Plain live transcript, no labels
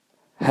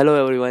Hello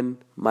everyone,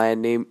 my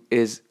name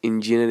is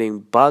Engineering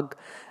Bug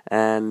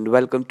and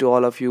welcome to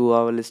all of you who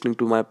are listening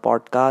to my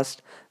podcast.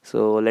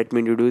 So let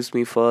me introduce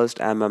me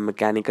first. I'm a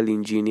mechanical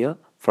engineer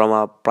from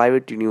a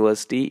private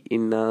university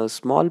in a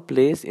small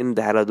place in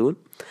Dehradun.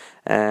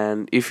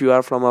 And if you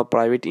are from a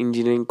private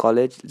engineering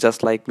college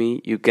just like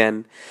me, you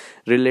can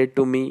relate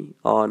to me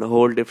on a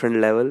whole different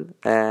level.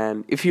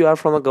 And if you are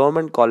from a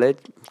government college,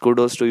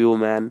 kudos to you,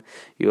 man.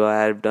 You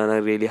have done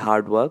a really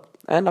hard work,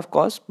 and of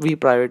course we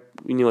private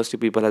university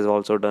people has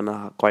also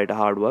done quite a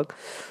hard work.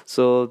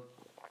 So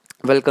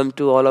welcome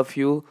to all of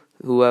you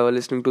who are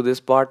listening to this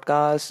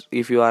podcast.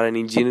 If you are an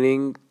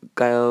engineering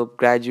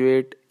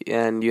graduate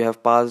and you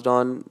have passed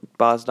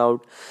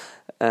out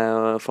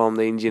from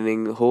the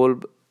engineering whole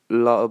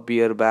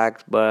year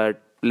back,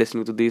 but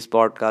listening to this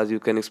podcast you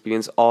can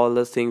experience all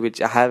the things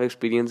which I have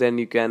experienced, and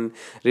you can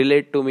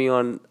relate to me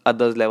on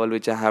others level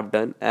which I have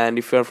done. And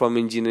if you're from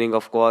engineering,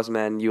 of course,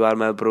 man, you are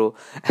my bro.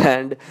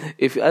 And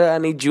if you are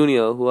any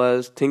junior who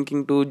was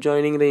thinking to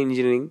joining the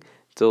engineering,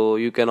 so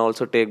you can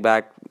also take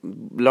back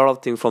a lot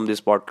of things from this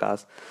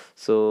podcast.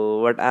 So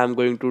what I'm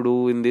going to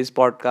do in this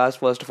podcast,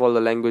 first of all, the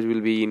language will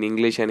be in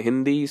English and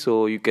Hindi,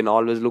 so you can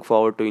always look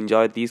forward to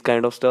enjoy these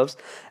kind of stuffs.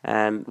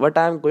 And what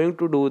I'm going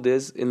to do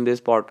this in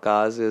this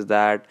podcast is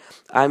that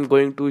I'm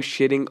going to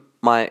sharing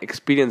my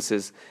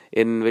experiences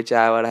in which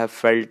I would have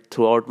felt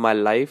throughout my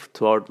life,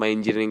 throughout my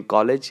engineering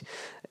college,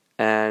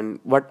 and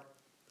what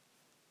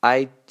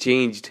I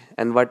changed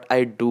and what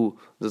I do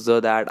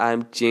so that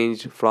I'm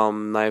changed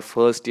from my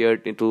first year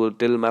to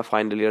till my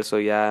final year. So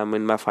yeah, I'm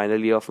in my final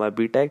year of my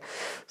BTech.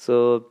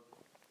 So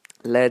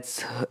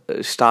let's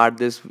start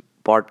this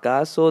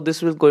podcast. So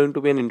this is going to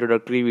be an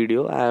introductory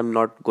video. I am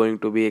not going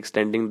to be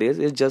extending this.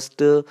 It's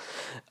just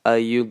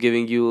you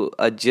giving you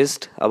a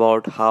gist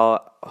about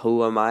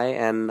who am I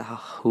and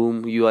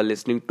whom you are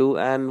listening to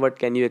and what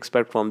can you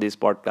expect from this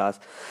podcast.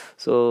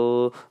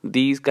 So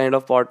these kind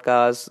of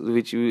podcasts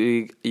which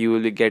you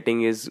will be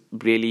getting is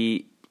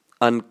really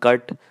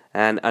uncut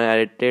and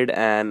unedited,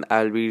 and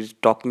I'll be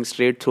talking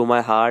straight through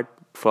my heart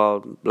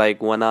for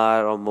like 1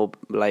 hour or more,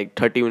 like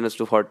 30 minutes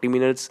to 40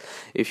 minutes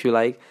if you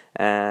like.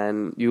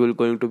 And you will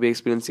going to be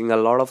experiencing a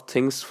lot of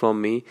things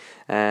from me,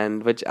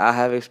 and which I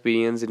have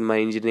experienced in my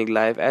engineering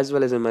life as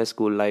well as in my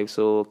school life.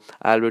 So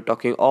I'll be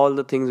talking all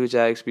the things which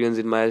I experienced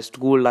in my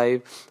school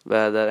life,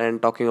 whether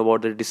and talking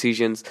about the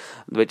decisions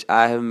which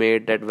I have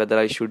made, that whether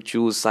I should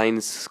choose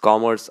science,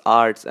 commerce,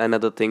 arts and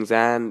other things.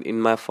 And in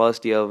my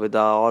first year with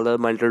all the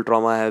mental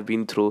trauma I have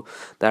been through,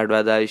 that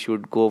whether I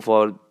should go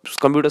for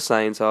computer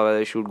science or whether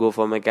I should go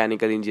for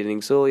mechanical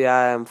engineering. So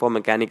yeah, I'm for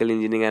mechanical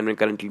engineering and I'm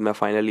currently in my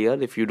final year,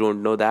 if you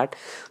don't know that.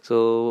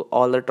 So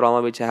all the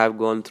trauma which I have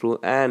gone through,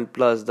 and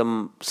plus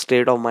the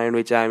state of mind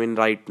which I am in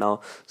right now,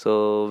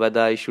 so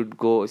whether I should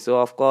go. So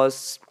of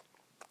course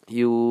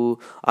you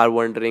are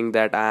wondering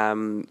that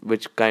I'm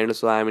which kind of,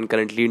 so I'm in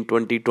currently in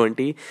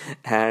 2020,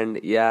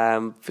 and yeah,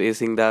 I'm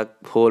facing the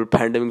whole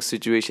pandemic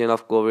situation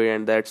of COVID,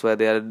 and that's why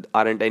there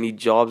aren't any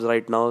jobs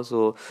right now.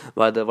 So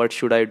whether what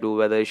should I do,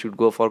 whether I should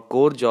go for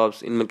core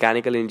jobs in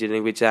mechanical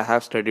engineering which I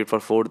have studied for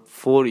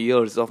four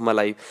years of my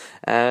life,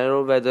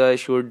 and whether I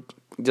should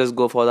just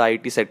go for the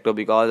IT sector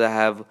because I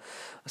have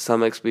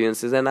some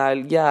experiences. And I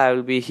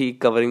will be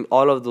covering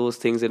all of those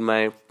things in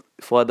my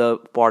further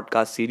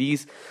podcast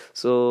series.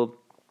 So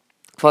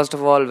first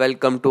of all,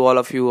 welcome to all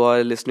of you who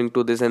are listening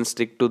to this and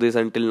stick to this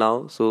until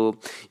now. So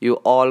you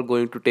all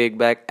going to take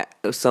back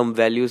some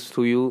values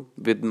to you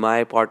with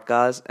my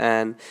podcast.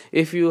 And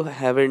if you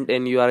haven't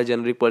and you are a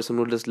generic person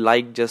who just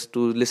like just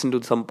to listen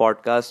to some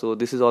podcast, so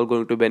this is all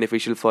going to be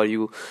beneficial for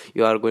you.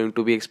 You are going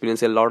to be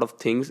experiencing a lot of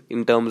things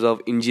in terms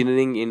of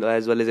engineering in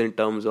as well as in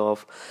terms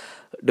of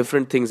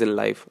different things in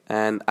life.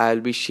 And I'll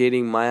be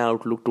sharing my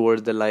outlook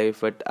towards the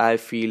life, what I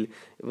feel,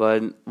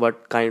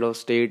 what kind of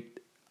state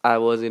I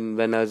was in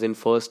when I was in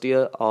first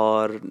year,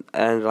 or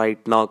and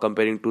right now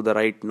comparing to the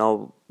right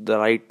now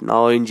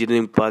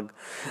engineering plug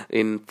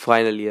in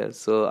final year.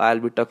 So I'll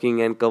be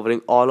talking and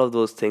covering all of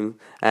those things,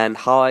 and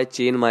how I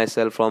changed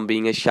myself from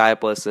being a shy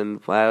person.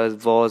 I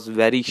was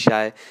very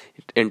shy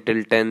until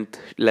 10th,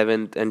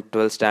 11th and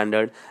 12th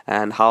standard,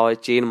 and how I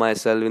changed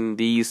myself in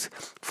these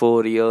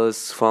 4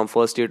 years from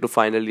first year to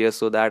final year,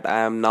 so that I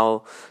am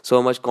now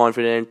so much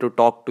confident to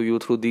talk to you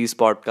through these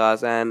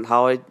podcasts. And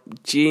how I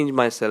changed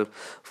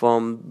myself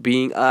from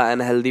being an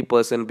unhealthy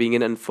person, being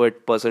an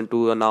unfit person,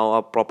 to now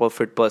a proper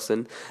fit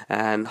person,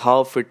 and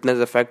how fitness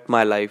affect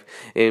my life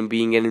in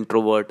being an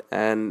introvert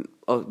and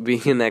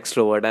being an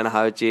extrovert, and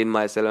how I changed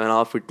myself, and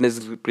how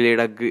fitness played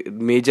a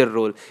major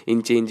role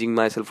in changing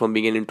myself from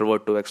being an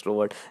introvert to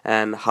extrovert.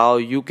 And how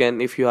you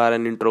can, if you are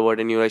an introvert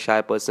and you're a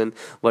shy person,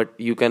 but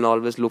you can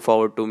always look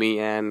forward to me,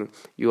 and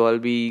you all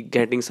be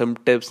getting some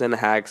tips and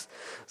hacks,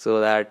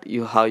 so that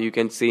you how you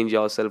can change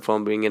yourself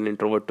from being an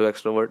introvert to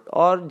extrovert,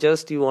 or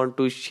just you want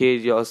to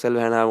change yourself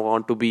and I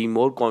want to be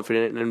more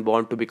confident and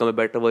want to become a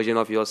better version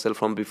of yourself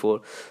from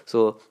before.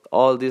 So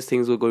all these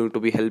things are going to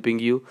be helping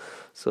you.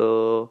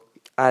 So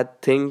I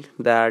think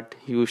that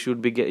you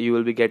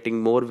will be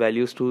getting more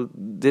values to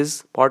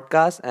this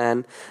podcast,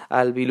 and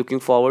I'll be looking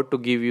forward to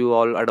give you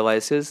all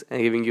advices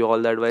and giving you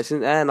all the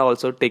advices, and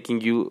also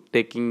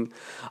taking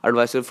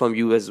advices from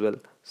you as well.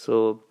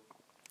 So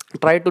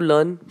try to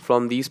learn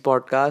from these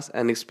podcasts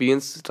and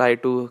experience, try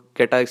to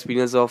get an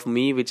experience of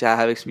me which I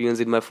have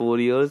experienced in my 4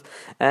 years,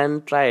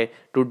 and try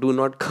to do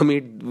not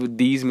commit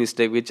these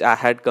mistakes which I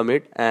had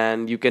commit,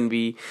 and you can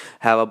be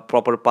have a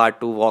proper path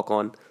to walk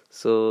on.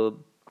 So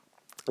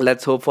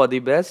let's hope for the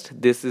best.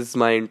 This is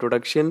my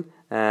introduction,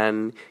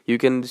 and you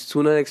can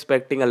sooner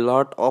expecting a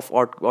lot of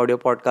audio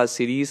podcast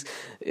series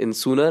in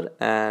sooner,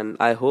 and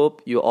I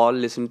hope you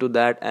all listen to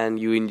that and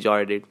you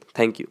enjoyed it.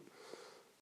 Thank you.